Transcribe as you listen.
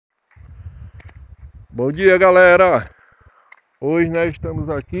Bom dia, galera. Hoje nós estamos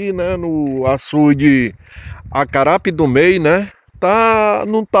aqui, né, no açude Acarape do Meio, né?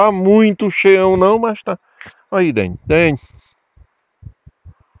 Não tá muito cheião não, mas tá. Aí dentro, dentro.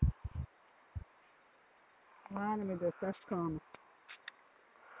 Ai, meu Deus, pescando.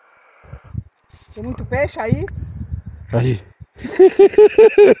 Tem muito peixe aí? Aí.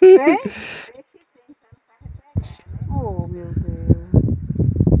 Tem? Oh, meu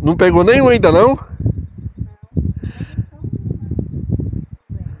Deus. Não pegou nenhum ainda não?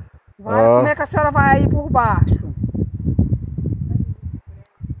 Como é que a senhora vai aí por baixo?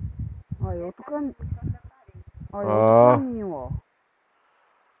 Olha, outro caminho. Olha, outro caminho, ó.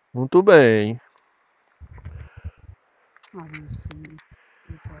 Muito bem.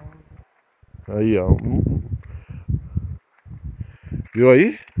 Aí, ó. Viu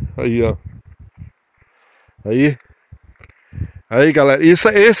aí? Aí, ó. Aí, galera.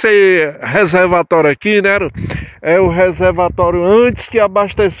 Esse reservatório aqui, né? É o reservatório antes que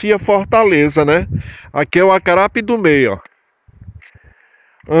abastecia Fortaleza, né? Aqui é o Acarape do Meio, ó.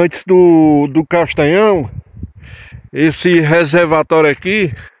 Antes do Castanhão, esse reservatório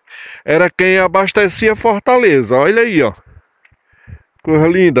aqui era quem abastecia Fortaleza. Olha aí, ó. Coisa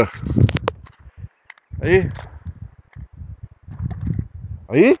linda.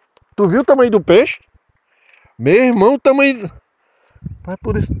 Aí, tu viu o tamanho do peixe? Meu irmão, o tamanho... Mas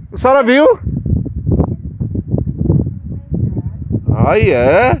por isso... A senhora viu? Aí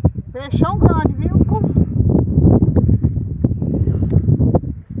é. Peixão grande, viu?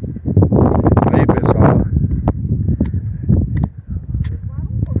 Aí, pessoal.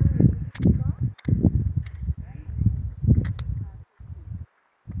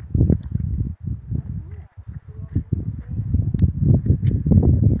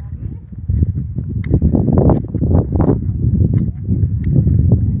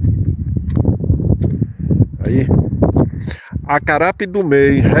 Aí, Acarape do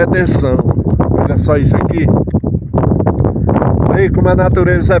Meio, Redenção. Olha só isso aqui. Aí como a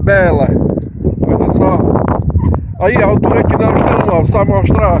natureza é bela. Olha só. Aí a altura que nós estamos, ó, só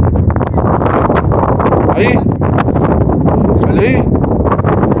mostrar. Aí. Olha aí.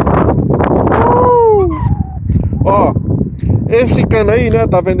 Ó, esse cano aí, né?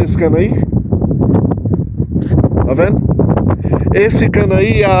 Tá vendo esse cano aí? Tá vendo? Esse cano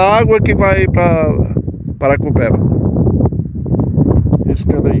aí é a água que vai para a cupela. Esse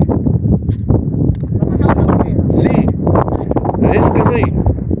cano aí. Sim, é esse cano aí.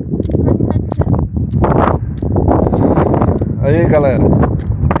 Aí, galera.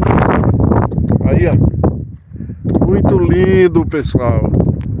 Aí, ó. Muito lindo, pessoal.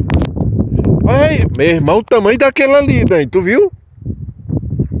 Aí, meu irmão, o tamanho daquele ali, né? Tu viu?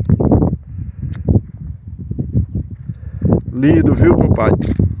 Lindo, viu,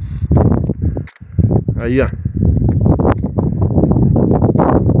 compadre? Aí, ó.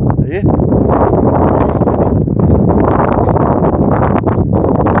 Aí.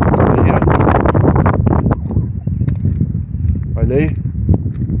 Aí, ó. Olha aí.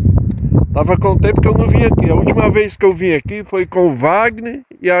 Tava com tempo que eu não vim aqui. A última vez que eu vim aqui foi com o Wagner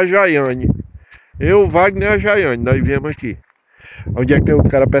e a Jaiane. Eu, o Wagner e a Jaiane. Nós viemos aqui. Onde é que tem o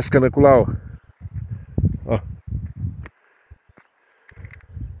cara pescando com lá, ó? Ó.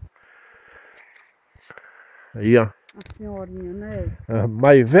 Aí, ó. A senhorinha, né?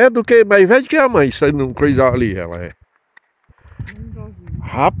 Mais velha do que a mãe, isso aí não coisa ali, ela é.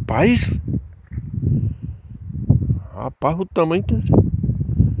 Rapaz, o tamanho.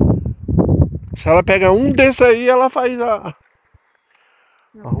 Se ela pega um desse aí, ela faz a.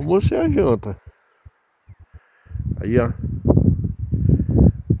 Arrumou-se a janta. Aí, ó.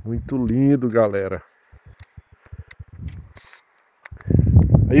 Muito lindo, galera.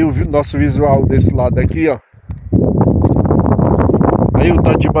 Aí o nosso visual desse lado aqui, ó. Aí o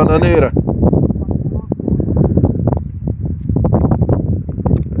tanto de bananeira.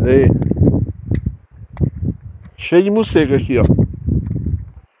 Aí. Cheio de morcego aqui, ó.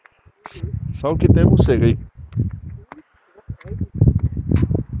 Só o que tem morcego aí.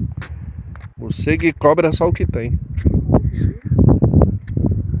 Morcego e cobra é só o que tem.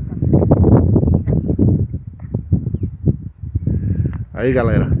 Aí,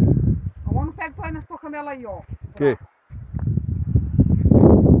 galera. Não pega pra ir nessa canela aí, ó. Que?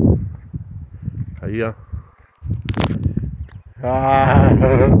 Aí, ó.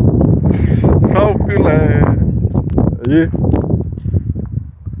 Só o filé. Aí.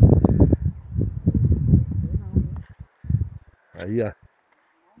 Aí, ó.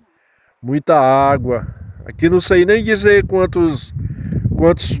 Muita água. Aqui não sei nem dizer quantos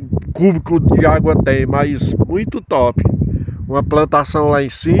cúbicos de água tem, mas muito top. Uma plantação lá em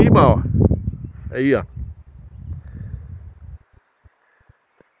cima, ó. Aí, ó.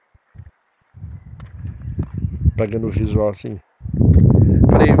 Pegando o visual assim.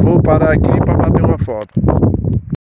 Peraí, vou parar aqui pra bater uma foto.